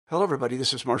Hello, everybody.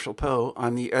 This is Marshall Poe.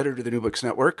 I'm the editor of the New Books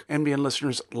Network. NBN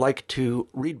listeners like to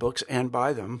read books and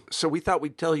buy them. So we thought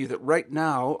we'd tell you that right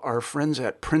now, our friends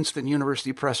at Princeton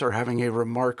University Press are having a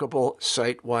remarkable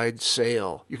site-wide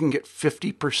sale. You can get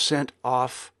 50%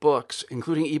 off books,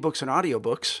 including ebooks and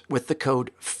audiobooks, with the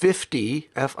code 50,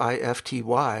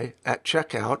 F-I-F-T-Y, at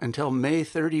checkout until May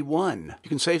 31. You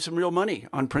can save some real money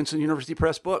on Princeton University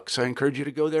Press books. I encourage you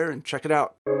to go there and check it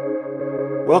out.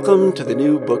 Welcome to the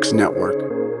New Books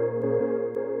Network.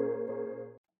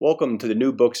 Welcome to the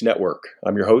New Books Network.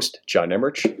 I'm your host, John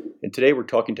Emmerich, and today we're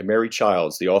talking to Mary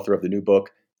Childs, the author of the new book,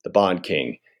 The Bond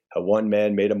King, How One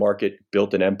Man Made a Market,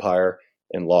 Built an Empire,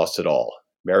 and Lost It All.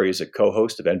 Mary is a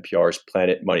co-host of NPR's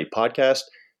Planet Money podcast.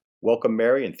 Welcome,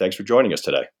 Mary, and thanks for joining us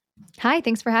today. Hi,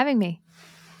 thanks for having me.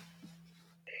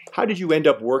 How did you end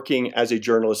up working as a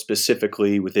journalist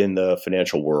specifically within the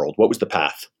financial world? What was the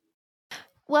path?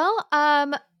 Well,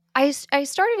 I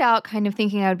started out kind of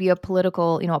thinking I would be a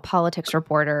politics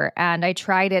reporter, and I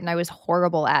tried it and I was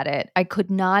horrible at it. I could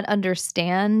not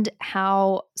understand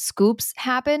how scoops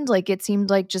happened. Like, it seemed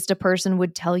like just a person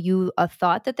would tell you a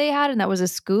thought that they had, and that was a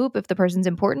scoop if the person's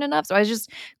important enough. So I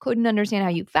just couldn't understand how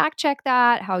you fact check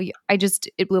that,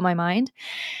 it blew my mind.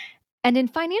 And in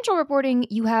financial reporting,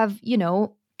 you have,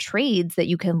 trades that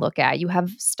you can look at. You have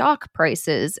stock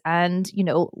prices and,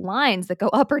 lines that go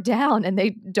up or down, and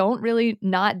they don't really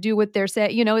not do what they're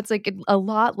saying. It's like a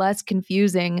lot less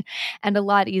confusing and a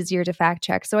lot easier to fact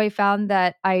check. So I found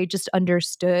that I just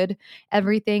understood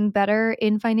everything better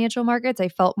in financial markets. I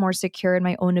felt more secure in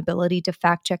my own ability to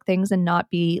fact check things and not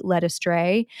be led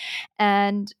astray.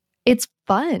 And it's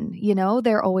fun,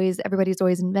 everybody's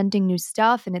always inventing new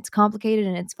stuff, and it's complicated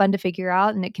and it's fun to figure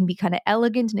out, and it can be kind of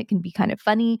elegant and it can be kind of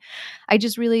funny. I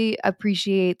just really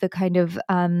appreciate the kind of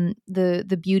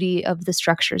the beauty of the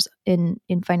structures in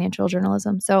financial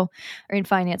journalism, or in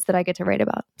finance, that I get to write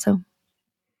about.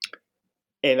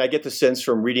 And I get the sense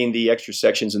from reading the extra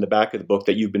sections in the back of the book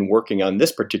that you've been working on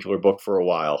this particular book for a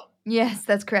while. Yes,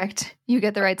 that's correct. You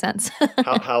get the right sense.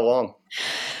 How long?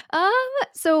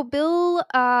 So Bill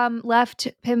left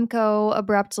PIMCO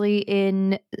abruptly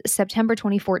in September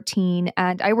 2014,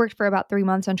 and I worked for about 3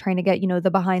 months on trying to get,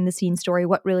 the behind the scenes story,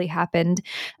 what really happened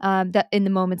that in the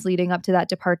moments leading up to that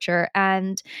departure.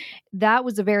 And that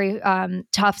was a very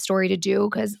tough story to do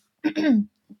because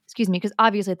because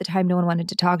obviously at the time no one wanted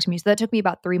to talk to me. So that took me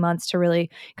about 3 months to really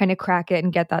kind of crack it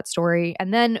and get that story.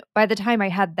 And then by the time I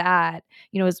had that,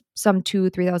 it was some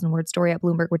 2,000-3,000 word story at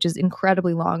Bloomberg, which is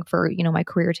incredibly long for, my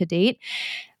career to date.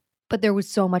 But there was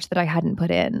so much that I hadn't put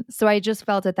in. So I just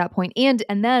felt at that point, and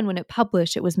then when it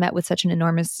published, it was met with such an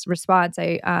enormous response.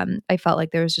 I felt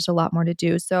like there was just a lot more to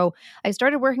do. So I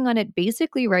started working on it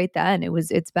basically right then.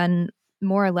 It's been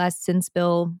more or less since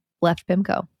Bill left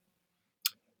PIMCO.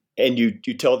 And you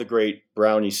tell the great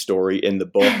Brownie story in the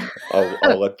book.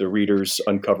 I'll let the readers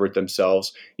uncover it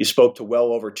themselves. You spoke to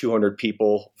well over 200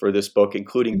 people for this book,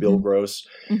 including Bill Gross.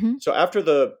 Mm-hmm. So after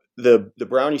the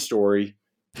Brownie story,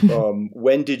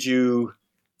 when did you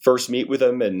first meet with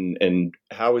him, and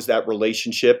how is that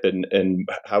relationship, and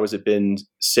how has it been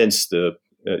since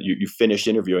you finished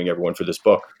interviewing everyone for this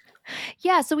book?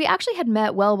 Yeah, so we actually had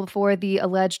met well before the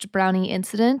alleged Brownie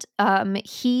incident. I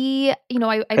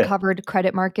covered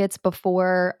credit markets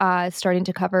before starting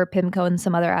to cover PIMCO and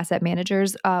some other asset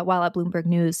managers while at Bloomberg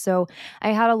News. So I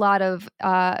had a lot of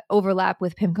overlap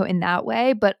with PIMCO in that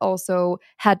way, but also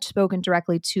had spoken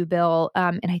directly to Bill.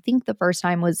 And I think the first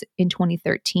time was in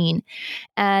 2013,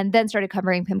 and then started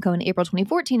covering PIMCO in April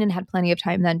 2014, and had plenty of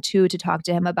time then too to talk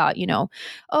to him about,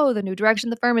 the new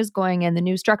direction the firm is going in, the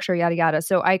new structure, yada, yada.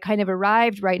 So I kind of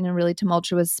arrived right in a really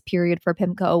tumultuous period for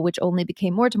PIMCO, which only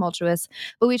became more tumultuous.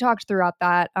 But we talked throughout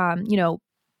that,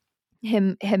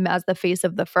 him as the face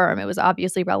of the firm. It was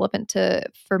obviously relevant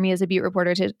for me as a beat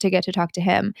reporter to get to talk to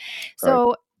him.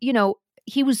 So, right.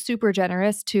 He was super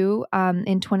generous too.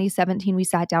 In 2017, we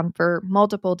sat down for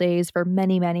multiple days for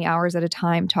many, many hours at a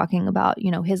time talking about,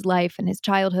 his life and his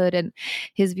childhood and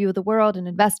his view of the world and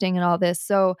investing and all this.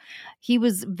 So he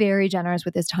was very generous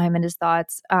with his time and his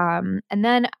thoughts. And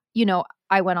then,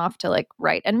 I went off to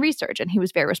write and research, and he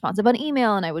was very responsive on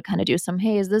email, and I would kind of do some,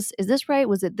 hey, is this right?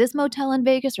 Was it this motel in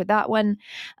Vegas or that one?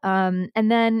 And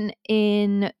then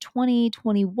in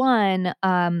 2021,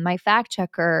 my fact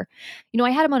checker, I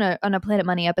had him on a Planet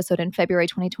Money episode in February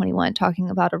 2021 talking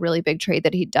about a really big trade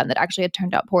that he'd done that actually had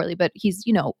turned out poorly, but he's,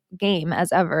 game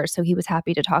as ever. So he was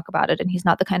happy to talk about it. And he's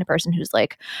not the kind of person who's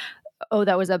like, oh,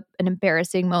 that was an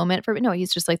embarrassing moment for me. No,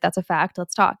 he's just like, that's a fact.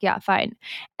 Let's talk. Yeah, fine.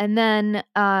 And then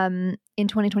in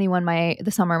 2021,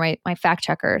 my fact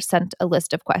checker sent a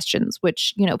list of questions,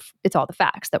 which, it's all the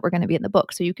facts that were going to be in the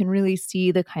book. So you can really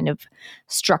see the kind of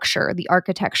structure, the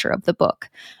architecture of the book.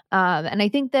 And I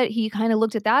think that he kind of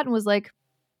looked at that and was like,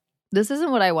 this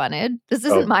isn't what I wanted. This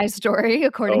isn't my story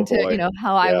according to,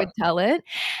 how I would tell it.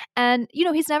 And,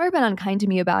 he's never been unkind to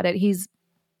me about it. He's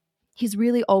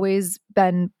really always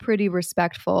been pretty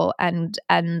respectful and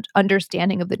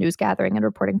understanding of the news gathering and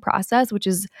reporting process, which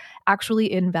is actually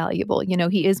invaluable.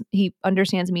 He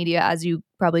understands media, as you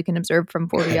probably can observe from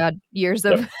 40 odd years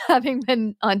of having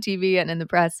been on TV and in the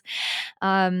press.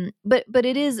 But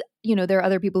it is, there are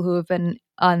other people who have been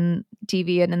on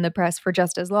TV and in the press for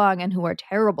just as long and who are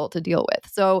terrible to deal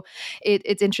with. So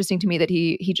it's interesting to me that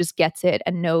he just gets it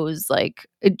and knows,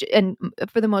 and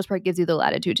for the most part gives you the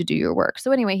latitude to do your work.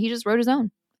 So anyway, he just wrote his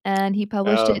own and he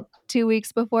published it 2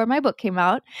 weeks before my book came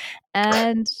out.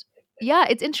 And yeah,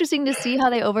 it's interesting to see how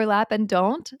they overlap and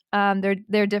don't.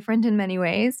 They're different in many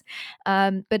ways,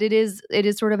 but it is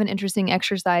sort of an interesting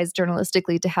exercise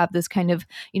journalistically to have this kind of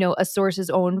a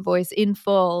source's own voice in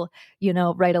full,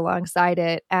 right alongside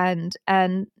it, and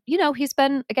he's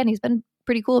been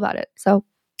pretty cool about it. So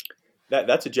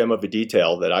that's a gem of a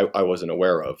detail that I wasn't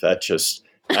aware of. That just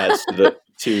adds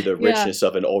to the richness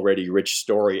of an already rich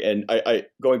story. And I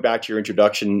going back to your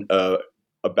introduction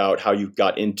about how you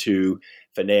got into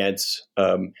finance,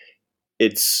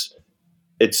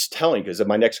 it's telling, because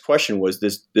my next question was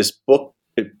this book.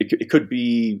 It could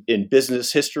be in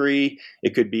business history,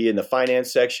 it could be in the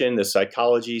finance section, the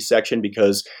psychology section,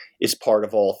 because it's part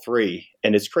of all three.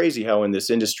 And it's crazy how in this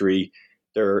industry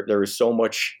there is so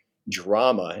much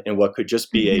drama in what could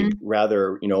just be a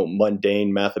rather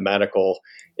mundane mathematical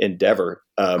endeavor.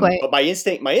 But my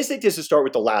instinct is to start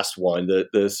with the last one,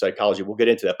 the psychology. We'll get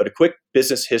into that. But a quick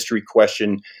business history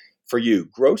question for you.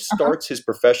 Gross starts his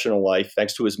professional life,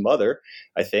 thanks to his mother,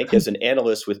 I think, as an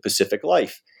analyst with Pacific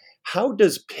Life. How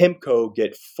does PIMCO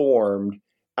get formed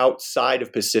outside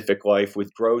of Pacific Life,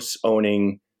 with Gross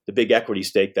owning the big equity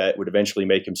stake that would eventually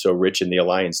make him so rich in the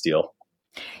Alliance deal?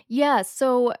 Yeah,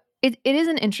 so it is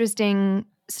an interesting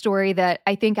story that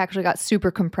I think actually got super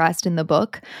compressed in the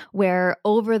book, where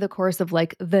over the course of the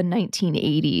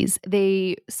 1980s,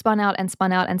 they spun out and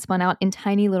spun out and spun out in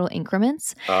tiny little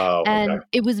increments. And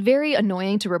it was very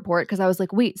annoying to report, because I was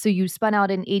like, wait, so you spun out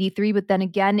in 83, but then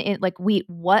again, wait,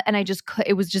 what? And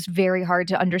it was just very hard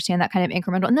to understand that kind of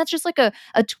incremental. And that's just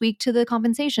a tweak to the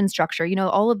compensation structure.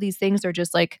 All of these things are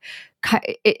just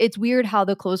it's weird how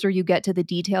the closer you get to the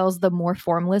details, the more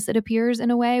formless it appears,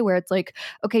 in a way where it's like,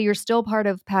 okay, you're still part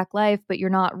of Pac Life, but you're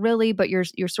not really, but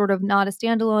you're sort of not a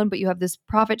standalone, but you have this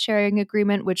profit sharing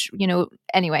agreement, which,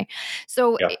 anyway.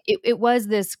 So it was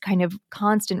this kind of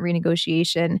constant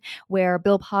renegotiation where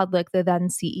Bill Podlick, the then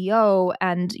CEO,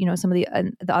 and, some of the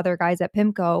other guys at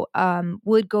PIMCO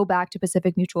would go back to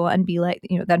Pacific Mutual and be like,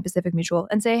 then Pacific Mutual,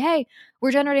 and say, hey,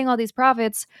 we're generating all these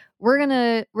profits. We're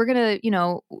gonna,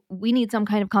 we need some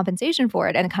kind of compensation for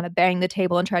it, and kind of bang the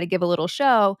table and try to give a little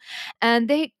show. And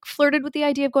they flirted with the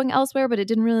idea of going elsewhere, but it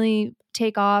didn't really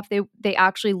take off. They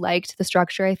actually liked the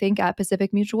structure, I think, at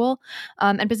Pacific Mutual.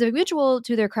 And Pacific Mutual,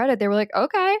 to their credit, they were like,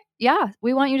 okay, yeah,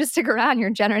 we want you to stick around. You're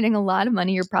generating a lot of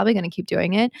money. You're probably going to keep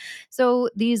doing it. So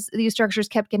these structures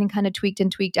kept getting kind of tweaked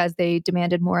and tweaked as they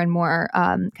demanded more and more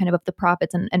kind of the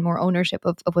profits and more ownership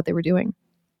of what they were doing.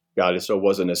 Got it. So it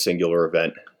wasn't a singular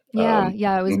event.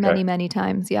 Yeah, it was many, many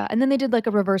times. Yeah. And then they did a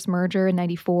reverse merger in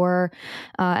 94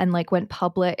 and went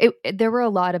public. There were a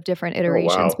lot of different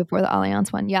iterations before the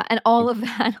Allianz one. Yeah. And all of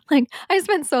that, I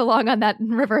spent so long on that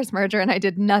reverse merger and I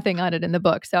did nothing on it in the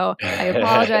book. So I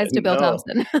apologize to Bill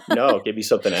Thompson. No, give me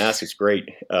something to ask. It's great.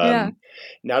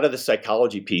 Now to the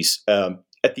psychology piece.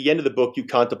 At the end of the book, you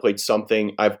contemplate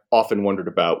something I've often wondered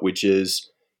about, which is,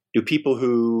 do people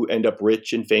who end up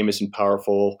rich and famous and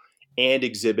powerful and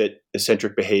exhibit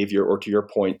eccentric behavior, or to your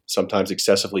point, sometimes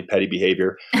excessively petty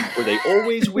behavior, were they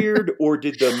always weird, or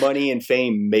did the money and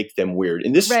fame make them weird?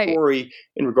 In this story,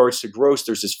 in regards to Gross,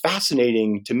 there's this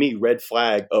fascinating, to me, red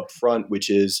flag up front, which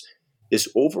is this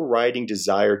overriding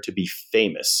desire to be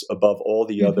famous above all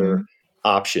the other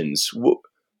options.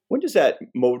 When does that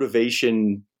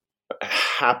motivation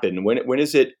happen? When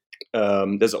is it?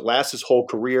 Does it last his whole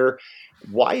career?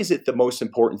 Why is it the most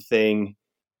important thing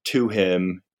to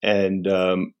him? And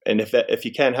if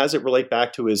you can, how does it relate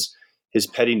back to his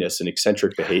pettiness and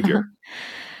eccentric behavior?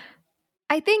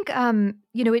 I think,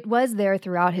 it was there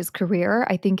throughout his career.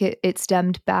 I think it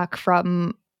stemmed back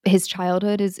from his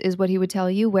childhood is what he would tell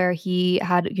you, where he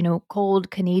had, cold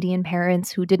Canadian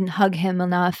parents who didn't hug him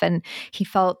enough. And he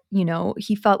felt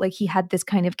like he had this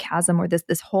kind of chasm or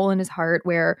this hole in his heart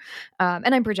where,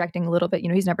 and I'm projecting a little bit,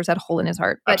 he's never said hole in his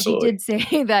heart, but Absolutely. he did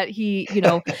say that he,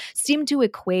 seemed to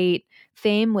equate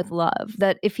fame with love,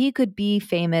 that if he could be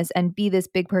famous and be this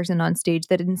big person on stage,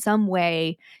 that in some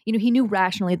way, he knew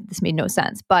rationally that this made no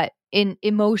sense, but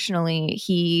emotionally,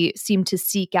 he seemed to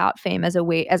seek out fame as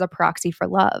a proxy for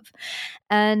love.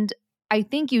 And I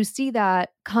think you see that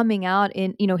coming out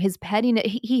in, his pettiness.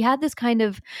 He had this kind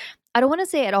of, I don't want to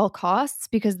say at all costs,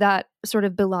 because that sort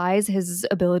of belies his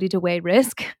ability to weigh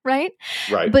risk, right?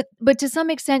 Right. But to some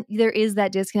extent, there is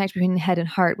that disconnect between head and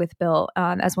heart with Bill,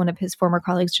 as one of his former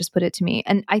colleagues just put it to me.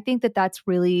 And I think that that's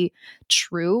really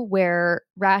true, where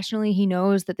rationally he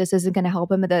knows that this isn't going to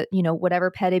help him, that, whatever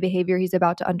petty behavior he's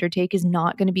about to undertake is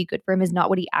not going to be good for him, is not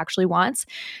what he actually wants,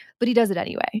 but he does it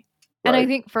anyway. And I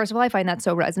think, first of all, I find that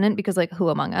so resonant because, like, who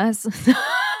among us?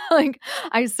 Like,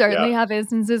 I certainly have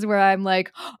instances where I'm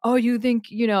like, oh, you think,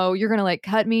 you're going to like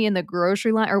cut me in the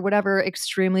grocery line or whatever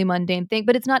extremely mundane thing.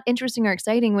 But it's not interesting or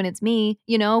exciting when it's me,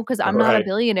 because I'm not a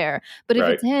billionaire. But if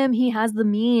it's him, he has the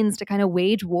means to kind of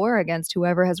wage war against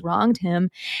whoever has wronged him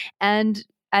and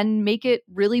make it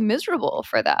really miserable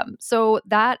for them. So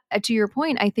that, to your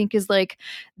point, I think is like,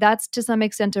 that's to some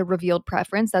extent a revealed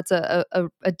preference. That's a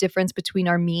difference between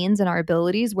our means and our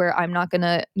abilities, where I'm not going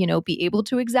to, be able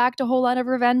to exact a whole lot of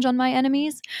revenge on my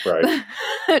enemies. Right.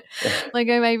 Like,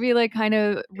 I might be like kind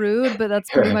of rude, but that's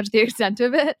pretty much the extent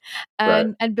of it.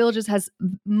 And Bill just has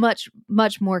much,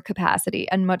 much more capacity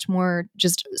and much more,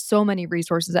 just so many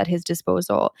resources at his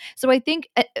disposal. So I think,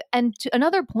 and to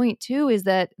another point too, is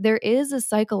that there is a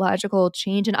psychological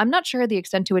change, and I'm not sure the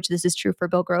extent to which this is true for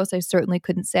Bill Gross. I certainly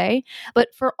couldn't say, but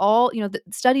for all, the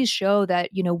studies show that,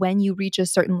 when you reach a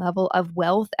certain level of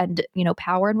wealth and,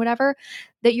 power and whatever,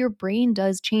 that your brain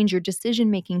does change, your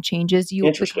decision-making changes,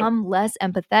 you become less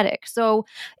empathetic. So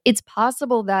it's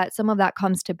possible that some of that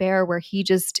comes to bear, where he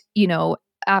just,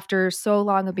 after so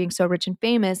long of being so rich and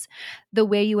famous, the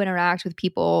way you interact with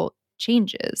people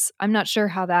changes. I'm not sure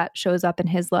how that shows up in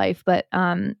his life, but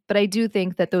I do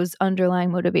think that those underlying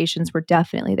motivations were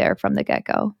definitely there from the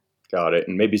get-go. Got it.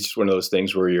 And maybe it's just one of those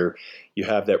things where you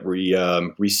have that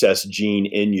recessed gene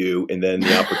in you, and then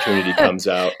the opportunity comes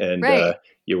out, and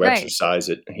you exercise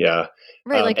it. Yeah.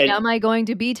 Right. Like, am I going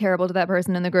to be terrible to that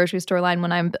person in the grocery store line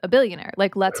when I'm a billionaire?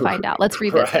 Like, let's find out. Let's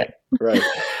revisit. Right.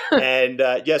 And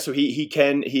so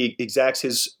he exacts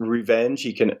his revenge.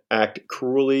 He can act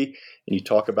cruelly. And you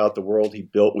talk about the world he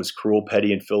built was cruel,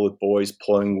 petty, and filled with boys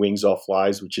pulling wings off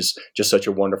flies, which is just such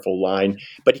a wonderful line.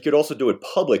 But he could also do it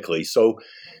publicly. So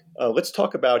let's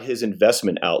talk about his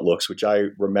investment outlooks, which I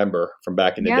remember from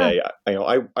back in the day.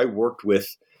 I worked with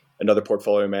another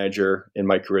portfolio manager in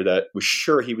my career that was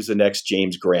sure he was the next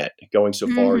James Grant, going so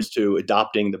far as to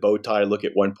adopting the bow tie look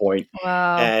at one point.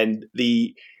 Wow. And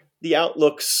the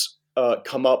outlooks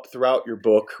come up throughout your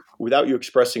book without you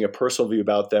expressing a personal view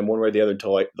about them one way or the other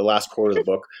until the last quarter of the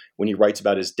book, when he writes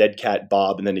about his dead cat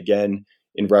Bob, and then again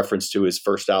in reference to his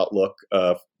first outlook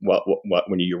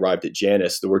when he arrived at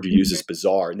Janus. The word you use is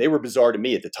bizarre, and they were bizarre to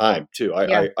me at the time too.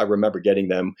 I remember getting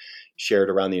them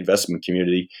shared around the investment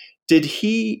community. Did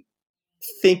he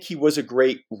think he was a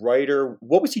great writer?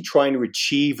 What was he trying to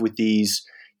achieve with these,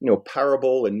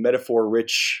 parable and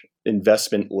metaphor-rich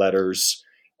investment letters?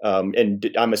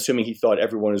 And I'm assuming he thought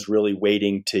everyone was really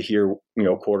waiting to hear,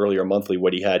 quarterly or monthly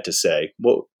what he had to say.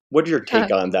 What is your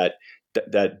take on that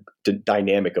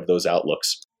dynamic of those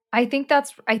outlooks? I think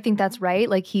that's right.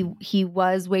 Like, he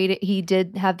was waiting. He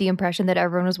did have the impression that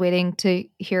everyone was waiting to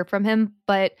hear from him,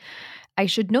 but I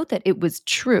should note that it was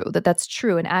true, that's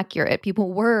true and accurate.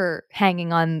 People were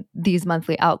hanging on these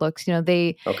monthly outlooks.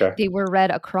 They were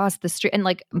read across the street. And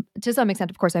like, to some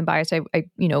extent, of course, I'm biased. I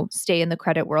stay in the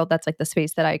credit world. That's like the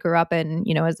space that I grew up in,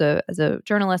 as a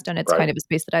journalist. And it's kind of a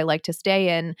space that I like to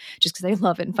stay in just because I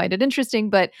love it and find it interesting.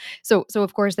 But so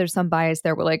of course there's some bias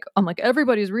there. I'm like,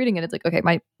 everybody's reading it. It's like, okay,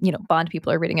 my, bond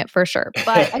people are reading it for sure.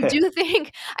 But I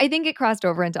think it crossed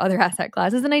over into other asset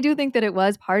classes. And I do think that it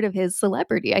was part of his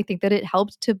celebrity. I think that it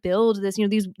helped to build this,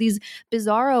 these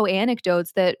bizarro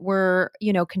anecdotes that were,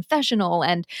 confessional,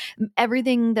 and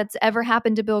everything that's ever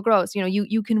happened to Bill Gross.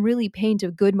 You can really paint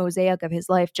a good mosaic of his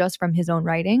life just from his own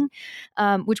writing,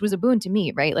 which was a boon to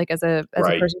me, right? Like, as a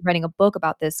person writing a book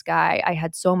about this guy, I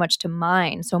had so much to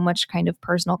mine, so much kind of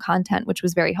personal content, which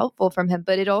was very helpful from him.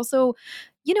 But it also,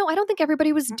 I don't think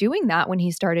everybody was doing that when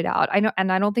he started out. I know,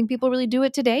 and I don't think people really do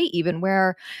it today, even,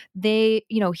 where they,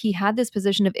 he had this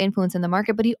position of influence in the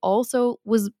market, but he also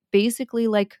was basically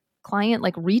like client,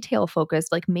 like retail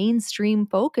focused, like mainstream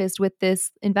focused with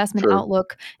this investment True.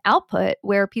 outlook output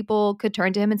where people could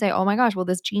turn to him and say, oh my gosh, well,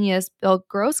 this genius Bill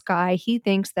Gross guy, he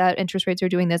thinks that interest rates are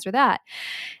doing this or that.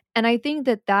 And I think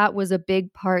that that was a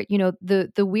big part.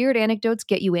 The weird anecdotes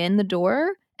get you in the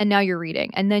door, and now you're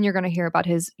reading, and then you're going to hear about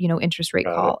his interest rate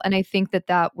Got it. call. And I think that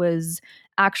that was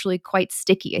actually quite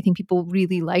sticky. I think people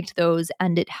really liked those,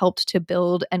 and it helped to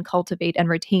build and cultivate and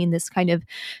retain this kind of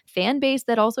fan base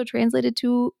that also translated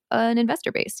to an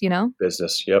investor base.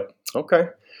 Business. Yep. Okay.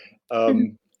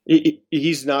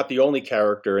 He's not the only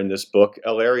character in this book.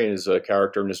 El-Arian is a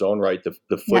character in his own right. The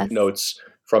Yes. footnotes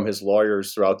from his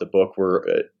lawyers throughout the book were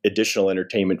additional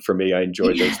entertainment for me. I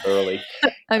enjoyed those thoroughly.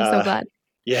 I'm so glad.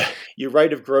 Yeah, you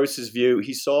write of Gross's view.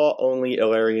 He saw only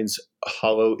El-Arian's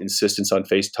hollow insistence on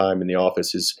face time in the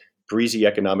office, his breezy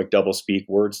economic doublespeak,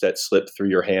 words that slip through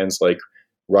your hands like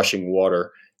rushing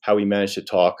water. How he managed to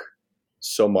talk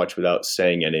so much without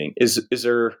saying anything. Is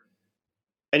there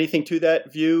anything to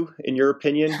that view, in your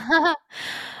opinion?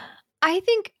 I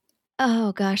think,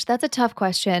 oh gosh, that's a tough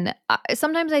question.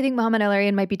 Sometimes I think Mohamed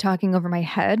El-Arian might be talking over my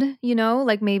head,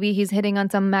 like maybe he's hitting on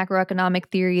some macroeconomic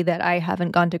theory that I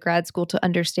haven't gone to grad school to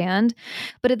understand.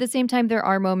 But at the same time, there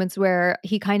are moments where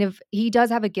he does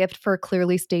have a gift for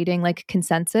clearly stating like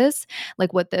consensus,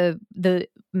 like what the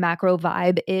macro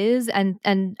vibe is. And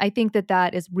I think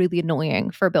that is really annoying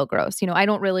for Bill Gross.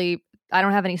 I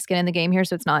don't have any skin in the game here,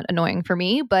 so it's not annoying for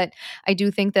me. But I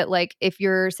do think that like if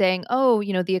you're saying, oh,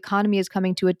 the economy is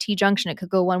coming to a T junction, it could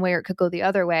go one way or it could go the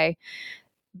other way.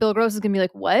 Bill Gross is going to be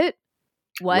like, what?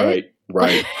 Right.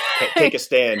 Take a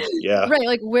stand. Yeah. Right.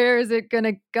 Like, where is it going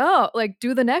to go? Like,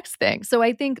 do the next thing. So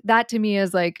I think that to me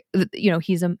is like,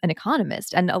 he's an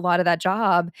economist, and a lot of that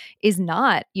job is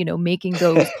not, making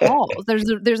those calls.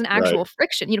 There's an actual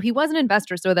friction. He was an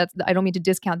investor, so I don't mean to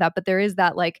discount that, but there is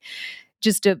that like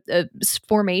just a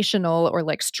formational or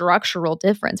like structural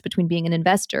difference between being an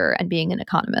investor and being an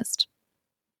economist.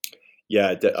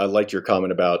 Yeah, I liked your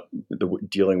comment about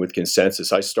dealing with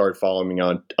consensus. I started following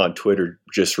on Twitter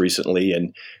just recently,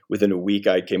 and within a week,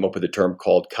 I came up with a term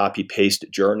called copy-paste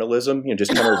journalism.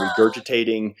 Just kind of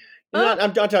regurgitating.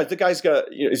 I'm telling you, the guy's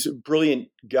he's a brilliant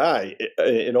guy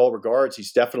in all regards.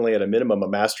 He's definitely at a minimum a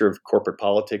master of corporate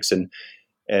politics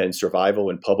and survival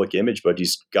and public image, but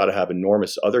he's got to have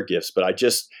enormous other gifts. But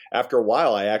after a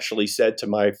while, I actually said to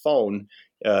my phone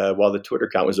while the Twitter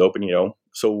account was open,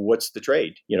 so what's the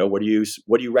trade? What are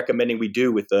you recommending we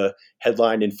do with the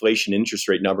headline inflation interest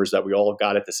rate numbers that we all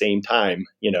got at the same time?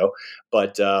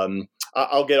 But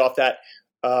I'll get off that.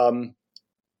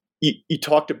 You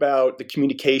talked about the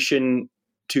communication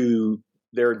to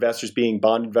their investors being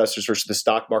bond investors versus the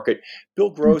stock market. Bill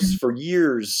Gross for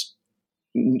years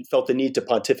felt the need to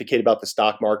pontificate about the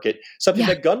stock market, something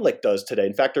that Gundlach does today.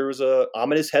 In fact, there was a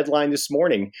ominous headline this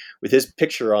morning with his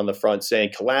picture on the front saying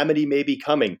calamity may be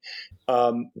coming.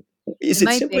 Is it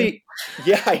simply,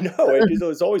 yeah, I know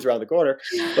it's always around the corner,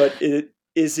 but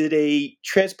is it a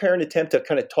transparent attempt to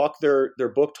kind of talk their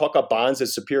book, talk about bonds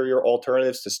as superior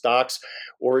alternatives to stocks?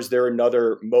 Or is there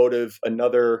another motive,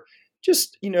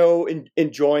 just,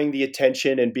 enjoying the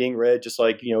attention and being read, just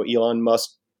like, Elon Musk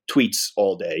tweets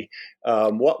all day?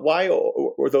 Why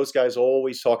are those guys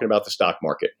always talking about the stock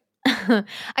market?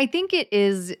 I think it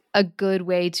is a good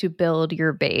way to build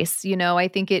your base. I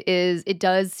think it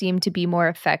does seem to be more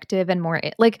effective and more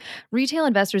like retail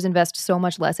investors invest so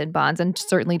much less in bonds and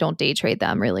certainly don't day trade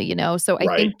them really, So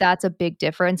I think that's a big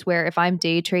difference where if I'm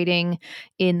day trading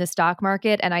in the stock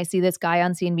market and I see this guy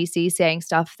on CNBC saying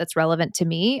stuff that's relevant to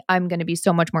me, I'm going to be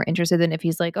so much more interested than if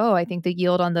he's like, oh, I think the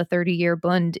yield on the 30-year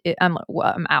Bund, I'm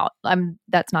out.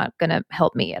 That's not going to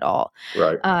help me at all.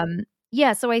 Right.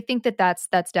 Yeah, so I think that's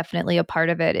definitely a part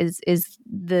of it is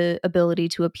the ability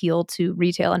to appeal to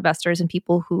retail investors and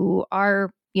people who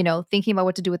are, thinking about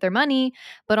what to do with their money,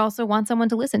 but also want someone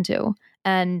to listen to.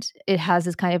 And it has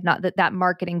this kind of not that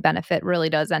marketing benefit really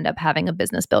does end up having a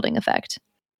business building effect.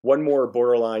 One more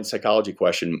borderline psychology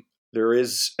question. There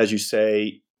is, as you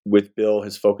say, with Bill,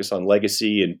 his focus on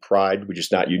legacy and pride, which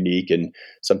is not unique, and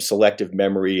some selective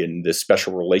memory and this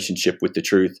special relationship with the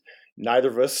truth. Neither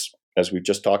of us, as we've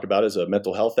just talked about, as a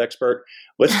mental health expert,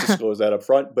 let's disclose that up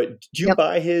front. But do you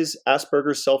buy his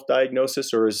Asperger's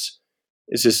self-diagnosis, or is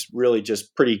this really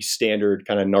just pretty standard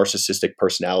kind of narcissistic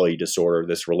personality disorder,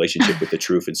 this relationship with the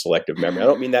truth and selective memory? I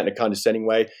don't mean that in a condescending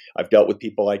way. I've dealt with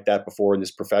people like that before in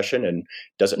this profession, and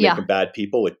it doesn't make them bad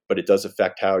people, but it does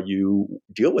affect how you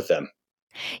deal with them.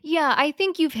 Yeah, I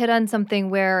think you've hit on something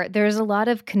where there's a lot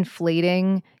of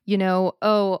conflating,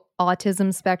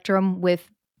 autism spectrum with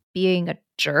being a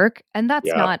jerk. And that's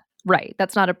not right.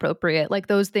 That's not appropriate. Like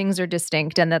those things are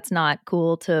distinct, and that's not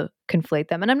cool to conflate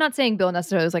them. And I'm not saying Bill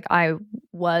necessarily was like, I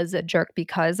was a jerk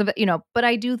because of it, but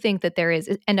I do think that there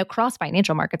is, and across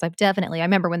financial markets, I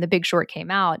remember when The Big Short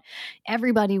came out,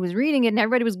 everybody was reading it and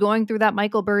everybody was going through that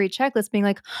Michael Burry checklist being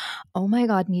like, oh my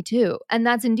God, me too. And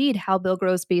that's indeed how Bill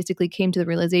Gross basically came to the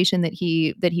realization that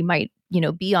he might,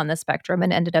 be on the spectrum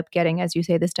and ended up getting, as you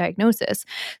say, this diagnosis.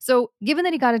 So given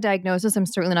that he got a diagnosis, I'm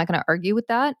certainly not going to argue with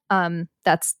that.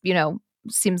 That's,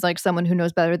 seems like someone who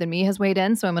knows better than me has weighed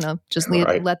in. So I'm going to just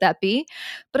let that be.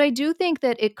 But I do think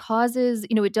that it causes,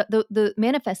 the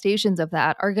manifestations of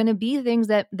that are going to be things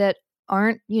that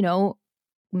aren't,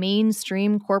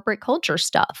 mainstream corporate culture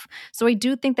stuff. So I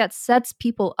do think that sets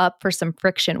people up for some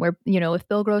friction where, if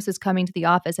Bill Gross is coming to the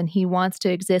office and he wants to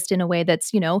exist in a way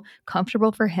that's,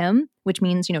 comfortable for him, which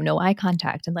means, no eye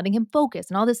contact and letting him focus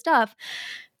and all this stuff,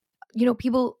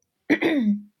 people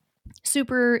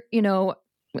super,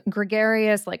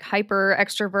 gregarious, like hyper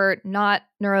extrovert, not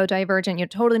neurodivergent,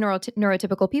 totally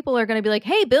neurotypical people are going to be like,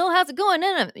 hey, Bill, how's it going?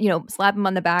 And, slap him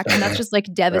on the back. And that's just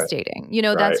like devastating.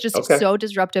 That's just so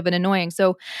disruptive and annoying.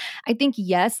 So I think,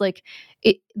 yes, like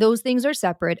those things are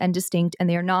separate and distinct, and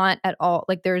they're not at all,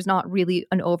 like there's not really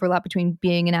an overlap between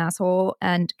being an asshole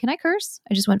and, can I curse?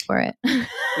 I just went for it.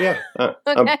 Yeah.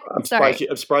 Okay. I'm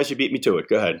surprised you beat me to it.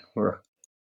 Go ahead.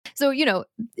 So,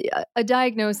 a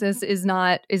diagnosis is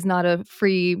not a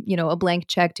free, a blank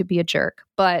check to be a jerk.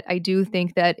 But I do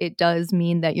think that it does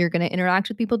mean that you're going to interact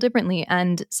with people differently.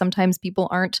 And sometimes people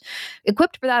aren't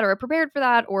equipped for that or prepared for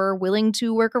that or willing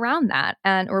to work around that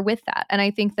or with that. And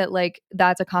I think that like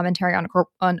that's a commentary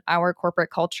on our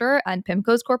corporate culture and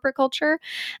PIMCO's corporate culture.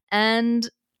 And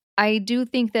I do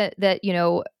think that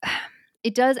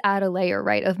it does add a layer,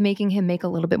 right, of making him make a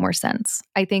little bit more sense.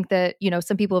 I think that,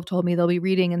 some people have told me they'll be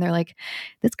reading and they're like,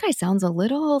 this guy sounds a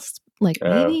little like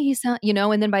maybe he sounds,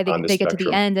 and then by they get to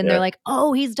the end and they're like,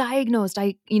 oh, he's diagnosed.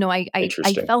 I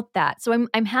felt that. So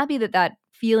I'm happy that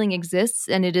feeling exists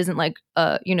and it isn't like,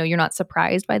 you're not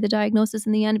surprised by the diagnosis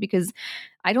in the end, because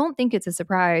I don't think it's a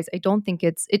surprise. I don't think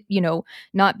it,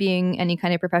 not being any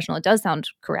kind of professional, it does sound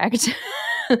correct.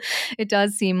 It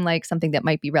does seem like something that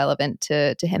might be relevant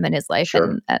to him and his life.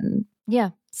 Sure. And yeah,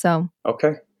 so.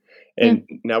 Okay. And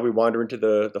now we wander into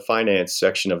the finance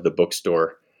section of the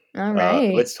bookstore. All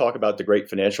right. Let's talk about the great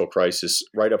financial crisis.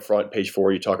 Right up front, page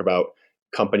 4, you talk about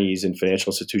companies and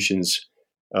financial institutions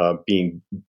being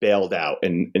bailed out.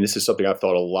 And this is something I've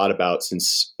thought a lot about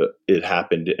since it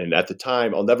happened. And at the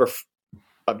time, I've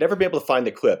never been able to find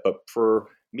the clip, but for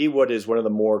me, what is one of the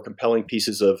more compelling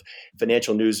pieces of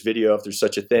financial news video, if there's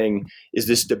such a thing, is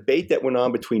this debate that went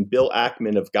on between Bill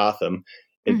Ackman of Gotham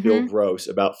and Bill Gross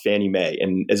about Fannie Mae.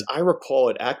 And as I recall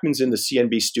it, Ackman's in the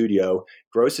CNB studio,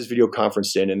 Gross is video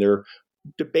conferenced in, and they're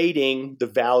debating the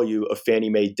value of Fannie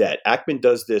Mae debt. Ackman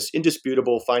does this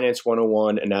indisputable Finance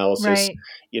 101 analysis. Right.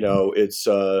 It's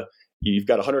you've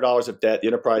got $100 of debt, the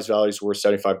enterprise value is worth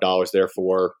 $75,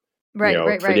 therefore,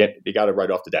 they got to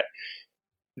write off the debt.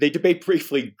 They debate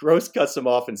briefly. Gross cuts him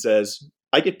off and says,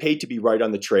 I get paid to be right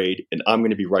on the trade, and I'm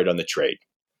going to be right on the trade,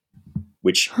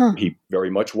 which he very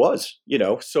much was,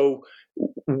 So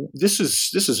this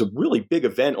is a really big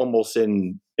event almost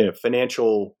in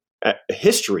financial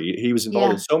history. He was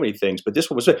involved in so many things, but this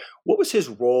one was it. What was his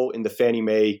role in the Fannie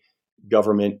Mae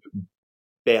government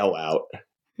bailout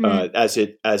as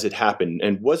it happened?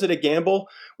 And was it a gamble?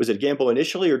 Was it a gamble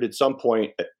initially, or did some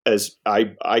point, as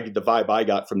the vibe I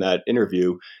got from that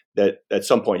interview, that at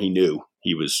some point he knew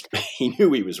he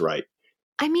was right?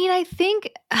 I mean, I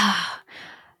think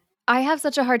I have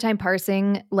such a hard time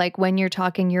parsing like when you're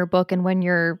talking your book and when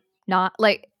you're not.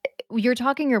 Like, you're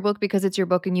talking your book because it's your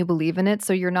book and you believe in it.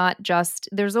 So you're not just,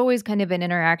 there's always kind of an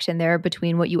interaction there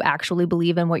between what you actually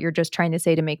believe and what you're just trying to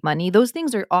say to make money. Those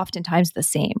things are oftentimes the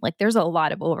same. Like there's a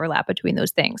lot of overlap between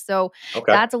those things. So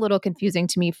that's a little confusing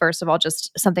to me, first of all,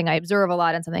 just something I observe a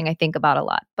lot and something I think about a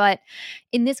lot. But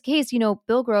in this case,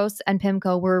 Bill Gross and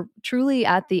PIMCO were truly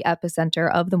at the epicenter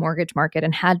of the mortgage market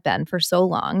and had been for so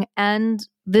long. And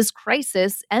this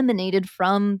crisis emanated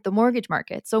from the mortgage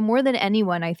market. So more than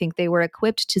anyone, I think they were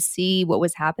equipped to see what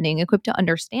was happening, equipped to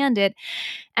understand it,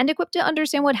 and equipped to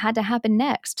understand what had to happen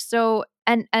next. So,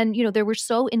 and they were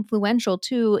so influential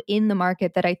too in the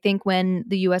market that I think when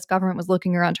the US government was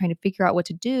looking around trying to figure out what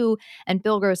to do, and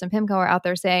Bill Gross and PIMCO are out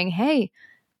there saying, hey,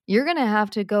 you're going to have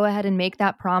to go ahead and make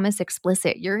that promise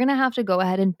explicit. You're going to have to go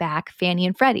ahead and back Fannie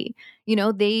and Freddie.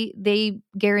 They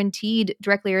guaranteed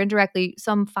directly or indirectly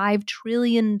some $5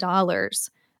 trillion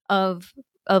of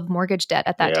mortgage debt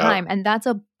at that time. And that's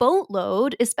a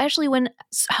boatload, especially when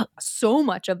so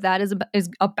much of that is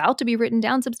about to be written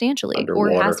down substantially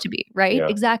underwater. Or has to be, right? Yeah.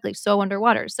 Exactly. So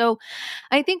underwater. So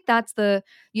I think that's the,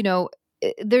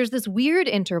 there's this weird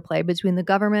interplay between the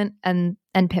government and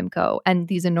PIMCO and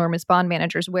these enormous bond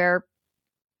managers where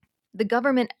the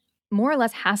government more or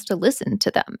less has to listen to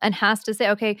them and has to say,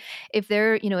 okay, if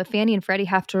they're, if Fannie and Freddie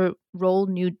have to roll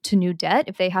new debt,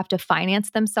 if they have to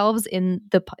finance themselves in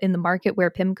the market where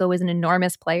PIMCO is an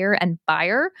enormous player and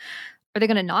buyer, are they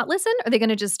going to not listen? Are they going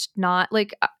to just not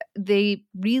they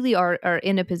really are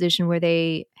in a position where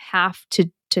they have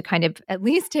to kind of at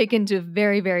least take into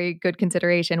very, very good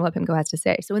consideration what PIMCO has to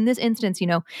say. So in this instance,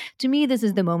 to me, this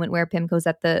is the moment where PIMCO's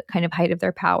at the kind of height of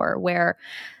their power, where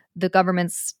the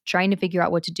government's trying to figure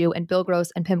out what to do. And Bill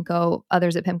Gross and PIMCO,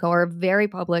 others at PIMCO, are very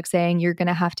public saying, you're going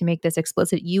to have to make this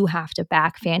explicit. You have to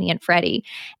back Fannie and Freddie.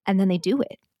 And then they do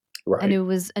it. Right. And it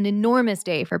was an enormous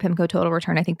day for PIMCO Total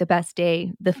Return. I think the best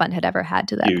day the fund had ever had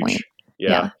to that point.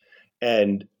 Yeah.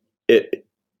 And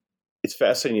it's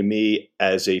fascinating to me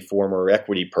as a former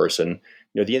equity person.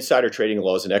 The insider trading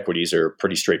laws in equities are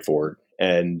pretty straightforward.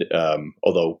 And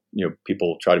although,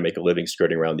 people try to make a living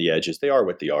skirting around the edges, they are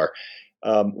what they are.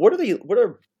 What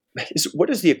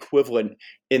is the equivalent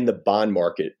in the bond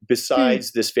market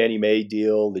besides this Fannie Mae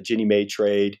deal, the Ginnie Mae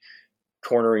trade,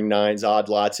 cornering nines, odd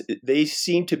lots? They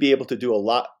seem to be able to do a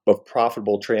lot of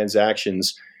profitable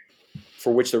transactions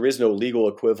for which there is no legal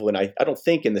equivalent, I don't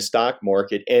think, in the stock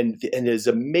market. And it is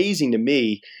amazing to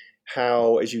me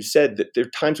how, as you said, that there are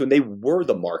times when they were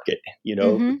the market,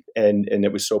 and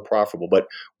it was so profitable. But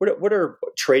what are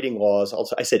trading laws?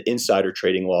 Also, I said insider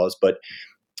trading laws, but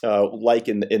like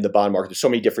in the bond market, there's so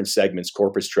many different segments: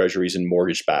 corporates, treasuries, and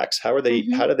mortgage backs. How are they?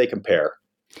 How do they compare?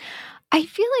 I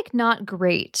feel like not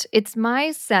great. It's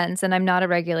my sense, and I'm not a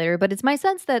regulator, but it's my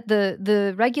sense that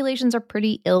the regulations are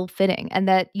pretty ill-fitting, and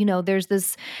that there's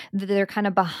this, they're kind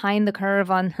of behind the curve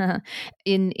on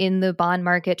in the bond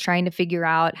market trying to figure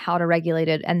out how to regulate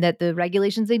it, and that the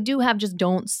regulations they do have just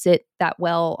don't sit that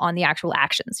well on the actual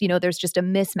actions. There's just a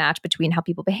mismatch between how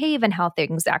people behave and how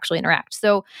things actually interact.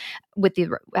 So with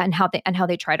how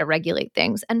they try to regulate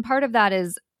things, and part of that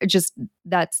is just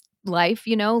that's life,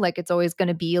 it's always going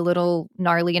to be a little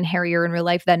gnarly and hairier in real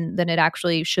life than it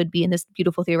actually should be in this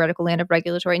beautiful theoretical land of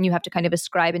regulatory. And you have to kind of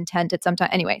ascribe intent at some time.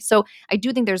 Anyway, so I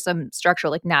do think there's some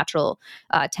structural, natural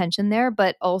tension there,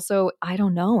 but also, I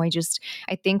don't know.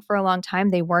 I think for a long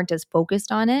time, they weren't as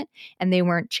focused on it and they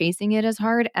weren't chasing it as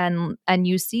hard. And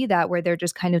you see that where they're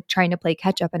just kind of trying to play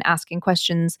catch up and asking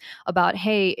questions about,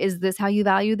 hey, is this how you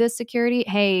value this security?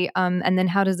 Hey, and then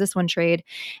how does this one trade?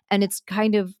 And it's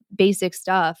kind of basic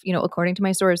stuff, according to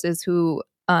my sources who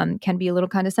can be a little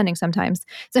condescending sometimes.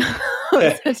 So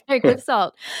take with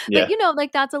salt. Yeah.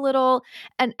 But, that's a little,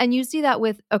 and you see that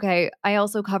with, I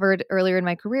also covered earlier in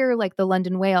my career, the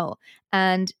London Whale.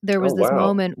 And there was this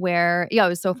moment where, it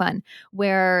was so fun,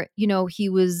 where, he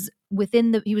was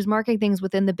marking things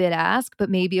within the bid ask, but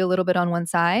maybe a little bit on one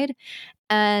side.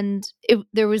 And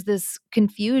there was this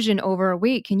confusion over,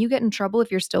 wait, can you get in trouble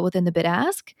if you're still within the bid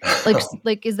ask?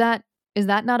 Is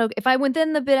that not okay? If I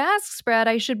within the bid ask spread,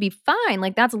 I should be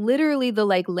fine. That's literally the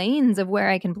lanes of where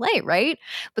I can play, right?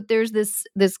 But there's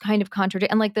this kind of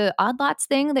contradiction. And the odd lots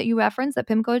thing that you referenced that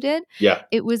PIMCO did,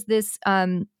 it was this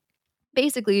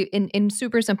basically in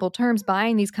super simple terms,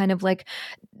 buying these kind of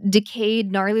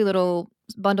decayed, gnarly little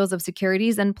bundles of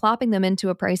securities and plopping them into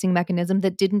a pricing mechanism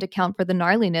that didn't account for the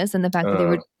gnarliness and the fact that they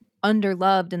were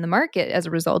underloved in the market as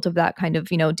a result of that kind of,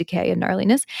 decay and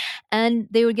gnarliness. And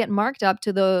they would get marked up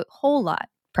to the whole lot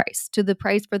price, to the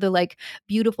price for the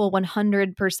beautiful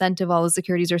 100% of all the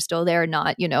securities are still there,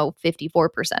 not,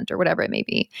 54% or whatever it may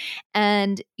be.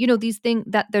 And, these things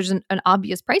that there's an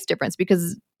obvious price difference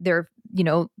because they're,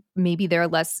 maybe there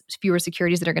are fewer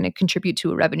securities that are going to contribute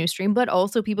to a revenue stream, but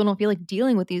also people don't feel like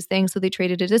dealing with these things. So they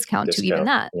traded a discount to even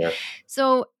that. Yeah.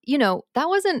 So, that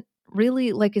wasn't really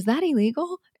is that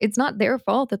illegal? It's not their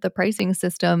fault that the pricing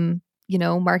system,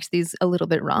 marks these a little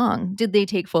bit wrong. Did they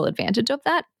take full advantage of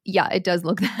that? Yeah, it does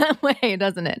look that way,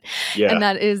 doesn't it? Yeah. And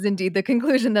that is indeed the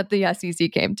conclusion that the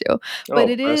SEC came to. But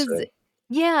it is,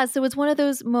 yeah. So it's one of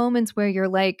those moments where you're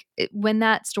when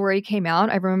that story came out,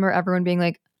 I remember everyone being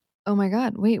like, oh my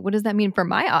God, wait, what does that mean for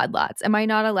my odd lots? Am I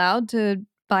not allowed to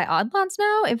buy odd lots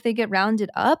now if they get rounded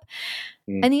up?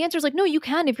 And the answer is no, you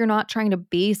can if you're not trying to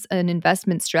base an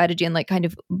investment strategy and kind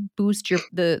of boost your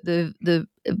the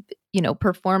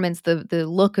performance, the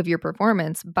look of your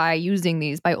performance by using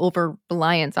these, by over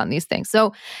reliance on these things.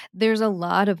 So there's a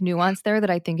lot of nuance there that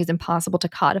I think is impossible to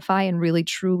codify and really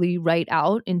truly write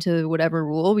out into whatever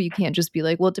rule. You can't just be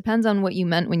like, well, it depends on what you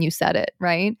meant when you said it,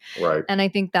 right? Right. And I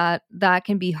think that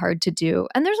can be hard to do.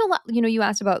 And there's a lot, you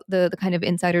asked about the kind of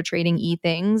insider trading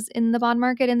things in the bond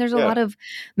market, and there's a lot of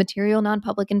material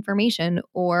non-public information,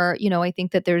 or, I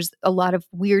think that there's a lot of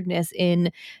weirdness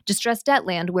in distressed debt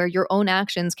land where your own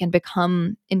actions can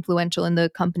become influential in the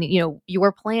company.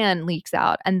 Your plan leaks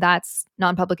out, and that's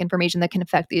non-public information that can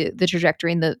affect the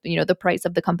trajectory and the price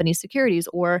of the company's securities.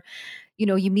 Or,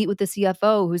 you meet with the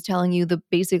CFO who's telling you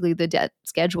basically the debt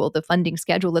schedule, the funding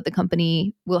schedule that the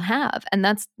company will have. And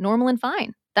that's normal and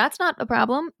fine. That's not a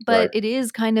problem, but it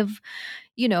is kind of,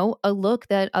 a look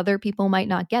that other people might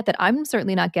not get, that I'm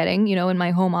certainly not getting, in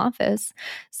my home office.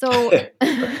 So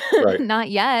not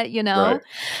yet,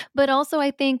 but also I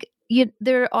think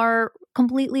there are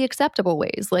completely acceptable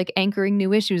ways, like anchoring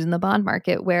new issues in the bond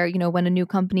market where, when a new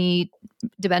company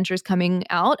debenture is coming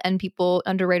out and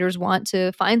underwriters want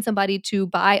to find somebody to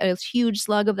buy a huge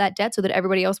slug of that debt so that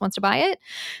everybody else wants to buy it,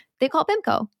 they call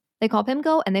PIMCO. They call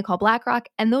PIMCO and they call BlackRock,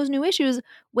 and those new issues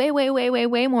way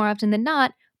more often than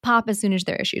not pop as soon as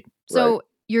they're issued. So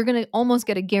you're going to almost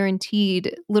get a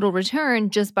guaranteed little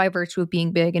return just by virtue of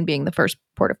being big and being the first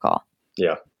port of call.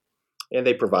 Yeah. And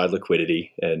they provide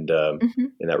liquidity and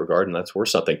in that regard, and that's worth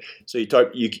something. So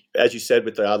as you said,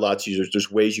 with the odd lots,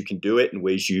 there's ways you can do it and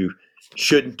ways you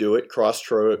shouldn't do it. Cross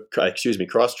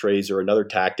trades are another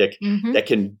tactic that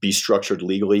can be structured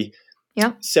legally.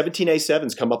 Yeah.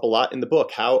 17A7s come up a lot in the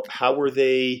book. How were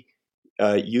they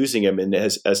using them? And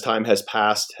as time has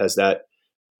passed, has that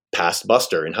passed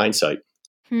muster in hindsight?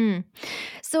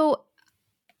 So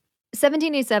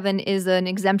 17A7 is an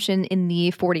exemption in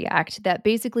the 40 Act that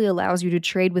basically allows you to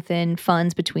trade within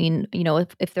funds between,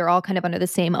 if they're all kind of under the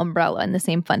same umbrella and the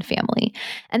same fund family.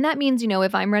 And that means,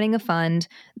 if I'm running a fund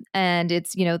and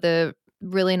it's, the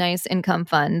really nice income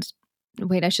fund.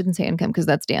 Wait, I shouldn't say income because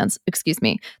that's Dan's. Excuse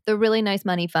me. The really nice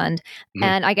money fund.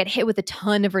 And I get hit with a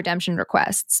ton of redemption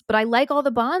requests. But I like all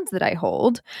the bonds that I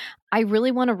hold. I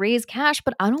really want to raise cash,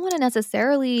 but I don't want to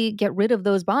necessarily get rid of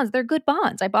those bonds. They're good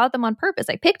bonds. I bought them on purpose.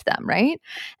 I picked them, right?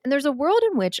 And there's a world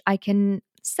in which I can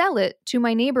sell it to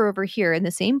my neighbor over here in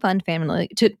the same fund family,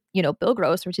 to Bill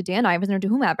Gross or to Dan Iverson or to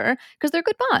whomever, because they're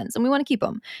good bonds and we want to keep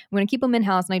them. We want to keep them in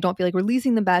house, and I don't feel like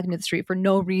releasing them back into the street for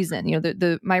no reason.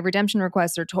 My redemption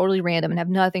requests are totally random and have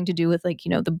nothing to do with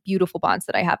the beautiful bonds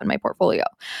that I have in my portfolio.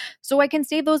 So I can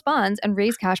save those bonds and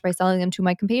raise cash by selling them to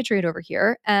my compatriot over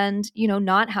here, and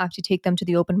not have to take them to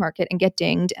the open market and get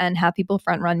dinged and have people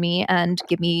front run me and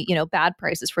give me bad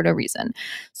prices for no reason.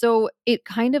 So it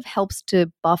kind of helps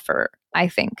to buffer, I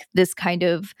think, this kind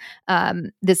of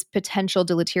this potential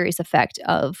deleterious effect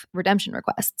of redemption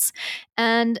requests.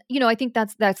 And, I think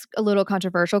that's a little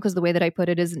controversial because the way that I put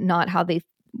it is not how they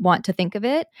want to think of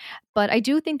it. But I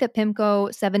do think that PIMCO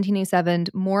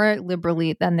 17A7 more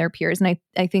liberally than their peers. And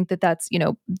I think that that's,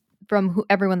 from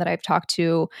everyone that I've talked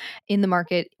to in the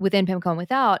market within PIMCO and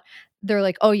without, they're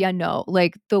like, oh yeah, no,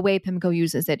 like the way PIMCO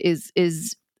uses it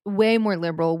is way more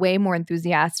liberal, way more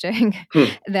enthusiastic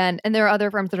and there are other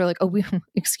firms that are like, oh,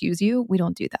 excuse you, we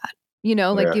don't do that.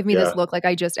 Give me this look like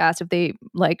I just asked if they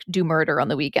do murder on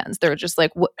the weekends. They're just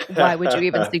like, why would you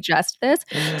even suggest this?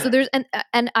 So there's,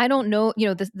 and I don't know,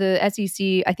 the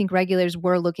SEC, I think regulators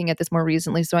were looking at this more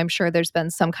recently. So I'm sure there's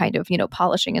been some kind of,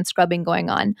 polishing and scrubbing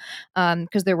going on.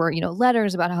 Because there were,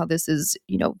 letters about how this is,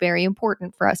 very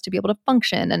important for us to be able to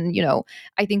function. And,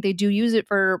 I think they do use it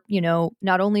for,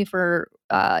 not only for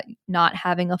not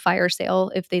having a fire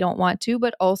sale if they don't want to,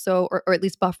 but also, or at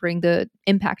least buffering the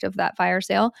impact of that fire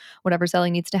sale, whatever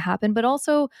selling needs to happen, but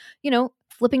also,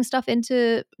 flipping stuff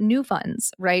into new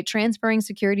funds, right? Transferring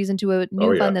securities into a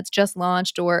new fund that's just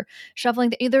launched, or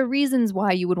shuffling. There are reasons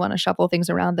why you would want to shuffle things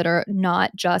around that are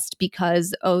not just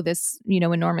because, oh, this,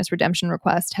 enormous redemption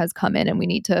request has come in and we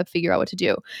need to figure out what to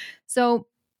do. So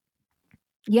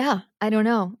yeah, I don't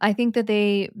know. I think I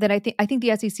think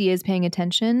the SEC is paying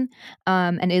attention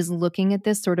and is looking at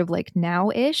this sort of like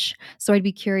now-ish. So I'd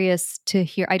be curious to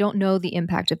hear. I don't know the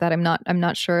impact of that. I'm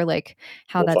not sure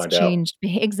how that's changed.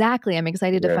 Exactly. I'm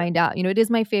excited to find out. It is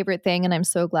my favorite thing, and I'm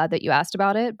so glad that you asked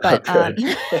about it. But I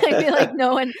feel like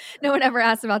no one ever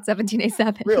asked about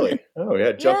 17A7. Really? Oh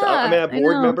yeah, jumped. I mean, I have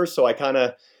board members, so I kind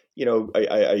of.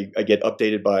 I get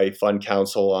updated by fund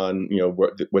counsel on,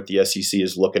 what the SEC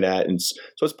is looking at. And so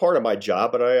it's part of my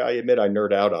job, but I admit I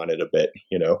nerd out on it a bit,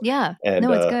 Yeah. And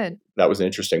no, it's good. That was an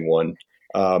interesting one.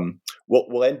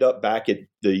 We'll end up back at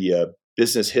the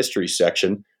business history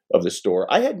section of the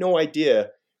store. I had no idea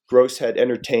Gross had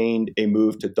entertained a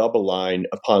move to double line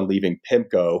upon leaving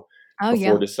PIMCO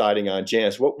before deciding on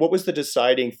Janus. What was the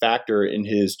deciding factor in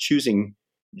his choosing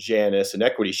Janus, an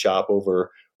equity shop,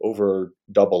 over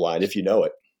double line, if you know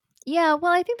it? Yeah,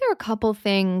 well, I think there are a couple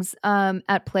things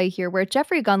at play here where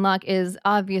Jeffrey Gundlach is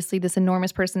obviously this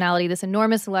enormous personality, this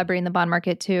enormous celebrity in the bond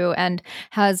market too, and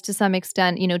has to some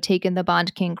extent, taken the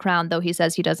bond king crown, though he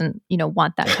says he doesn't,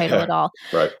 want that title at all.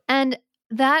 Right. And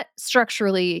that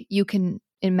structurally, you can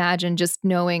imagine just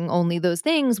knowing only those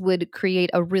things would create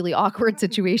a really awkward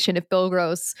situation if Bill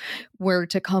Gross were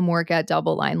to come work at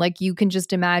Double Line. Like, you can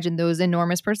just imagine those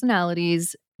enormous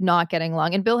personalities not getting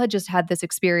along. And Bill had just had this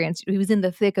experience. He was in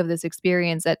the thick of this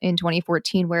experience in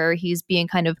 2014 where he's being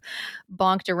kind of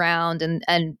bonked around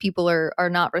and people are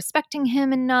not respecting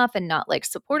him enough and not like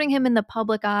supporting him in the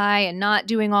public eye and not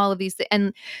doing all of these things.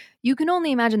 And you can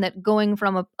only imagine that going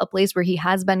from a place where he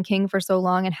has been king for so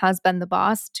long and has been the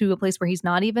boss to a place where he's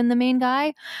not even the main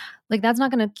guy, like that's not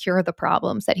going to cure the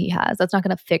problems that he has. That's not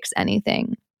going to fix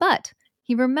anything. But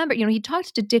he remembered, he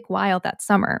talked to Dick Weil that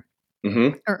summer.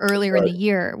 Mm-hmm. Or earlier in the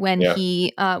year when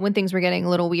when things were getting a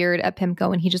little weird at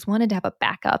PIMCO, and he just wanted to have a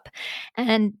backup.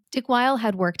 And Dick Weil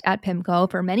had worked at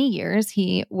PIMCO for many years.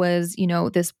 He was,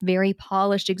 this very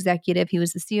polished executive. He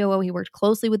was the COO. He worked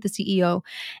closely with the CEO.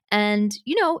 And,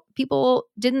 people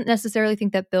didn't necessarily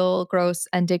think that Bill Gross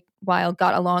and Dick Weil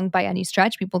got along by any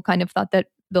stretch. People kind of thought that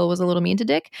Bill was a little mean to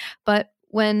Dick. But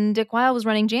when Dick Weil was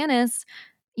running Janus,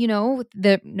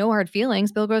 the no hard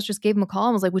feelings, Bill Gross just gave him a call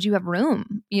and was like, would you have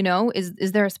room?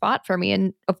 Is there a spot for me?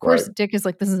 And of course, right. Dick is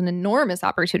like, this is an enormous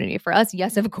opportunity for us.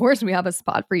 Yes, of course we have a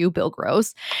spot for you, Bill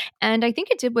Gross. And I think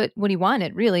it did what he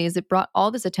wanted, really, is it brought all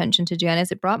this attention to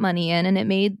Janus. It brought money in and it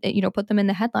made, put them in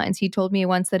the headlines. He told me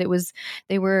once that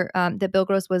that Bill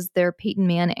Gross was their Peyton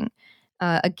Manning.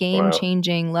 A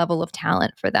game-changing level of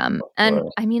talent for them. And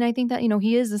I mean, I think that,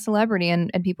 he is a celebrity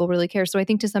and people really care. So I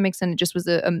think to some extent it just was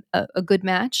a good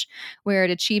match where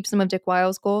it achieved some of Dick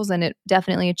Weil's goals and it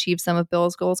definitely achieved some of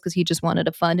Bill's goals because he just wanted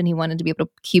a fund and he wanted to be able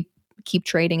to keep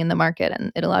trading in the market,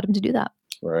 and it allowed him to do that.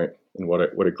 Right. And what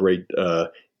a great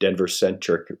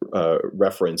Denver-centric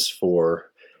reference for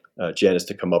Janus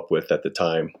to come up with at the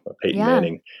time, Peyton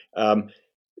Manning.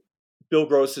 Bill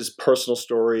Gross's personal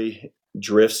story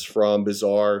drifts from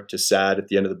bizarre to sad at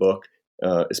the end of the book,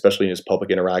 especially in his public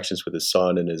interactions with his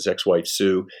son and his ex-wife,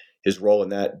 Sue. His role in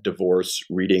that divorce,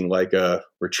 reading like a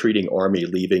retreating army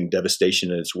leaving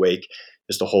devastation in its wake,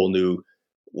 just a whole new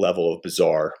level of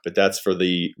bizarre. But that's for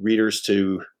the readers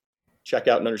to check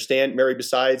out and understand. Mary,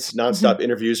 besides nonstop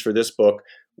interviews for this book,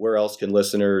 where else can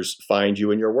listeners find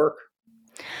you and your work?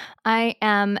 I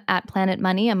am at Planet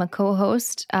Money. I'm a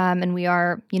co-host, and we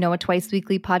are, a twice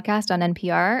weekly podcast on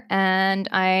NPR. And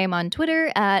I'm on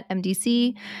Twitter at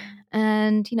MDC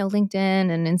and, LinkedIn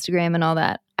and Instagram and all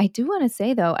that. I do want to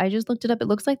say, though, I just looked it up. It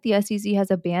looks like the SEC has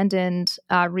abandoned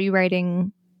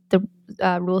rewriting the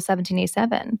Rule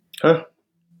 17a-7. Huh.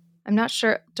 I'm not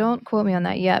sure. Don't quote me on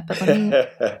that yet, but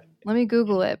let me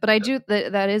Google it. But I do.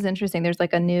 That is interesting. There's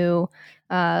like a new.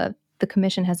 The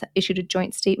commission has issued a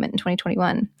joint statement in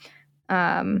 2021.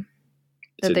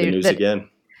 It's in the news again.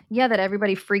 Yeah, that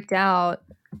everybody freaked out,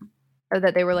 or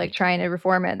that they were like trying to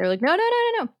reform it. They're like, no.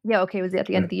 Yeah, okay, it was at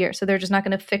the end of the year, so they're just not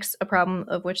going to fix a problem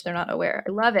of which they're not aware.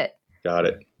 I love it. Got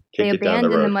it. They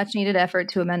abandoned the much needed effort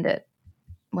to amend it.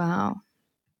 Wow,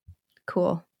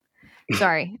 cool.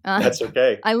 Sorry. That's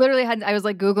okay. I was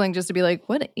like Googling just to be like,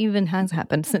 what even has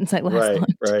happened since I last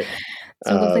looked? Right.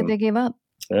 So it looks like they gave up.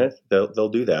 They'll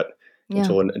do that. Yeah.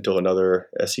 Until another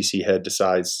SEC head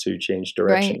decides to change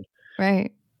direction.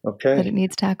 Right. Okay. But it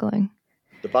needs tackling.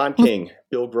 The Bond King,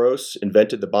 Bill Gross,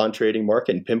 invented the bond trading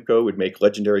market, and PIMCO would make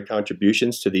legendary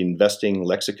contributions to the investing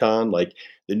lexicon like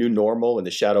the new normal and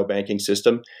the shadow banking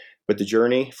system. But the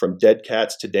journey from dead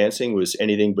cats to dancing was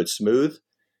anything but smooth.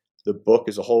 The book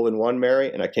is a hole-in-one,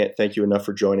 Mary, and I can't thank you enough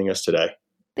for joining us today.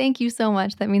 Thank you so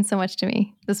much. That means so much to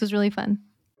me. This was really fun.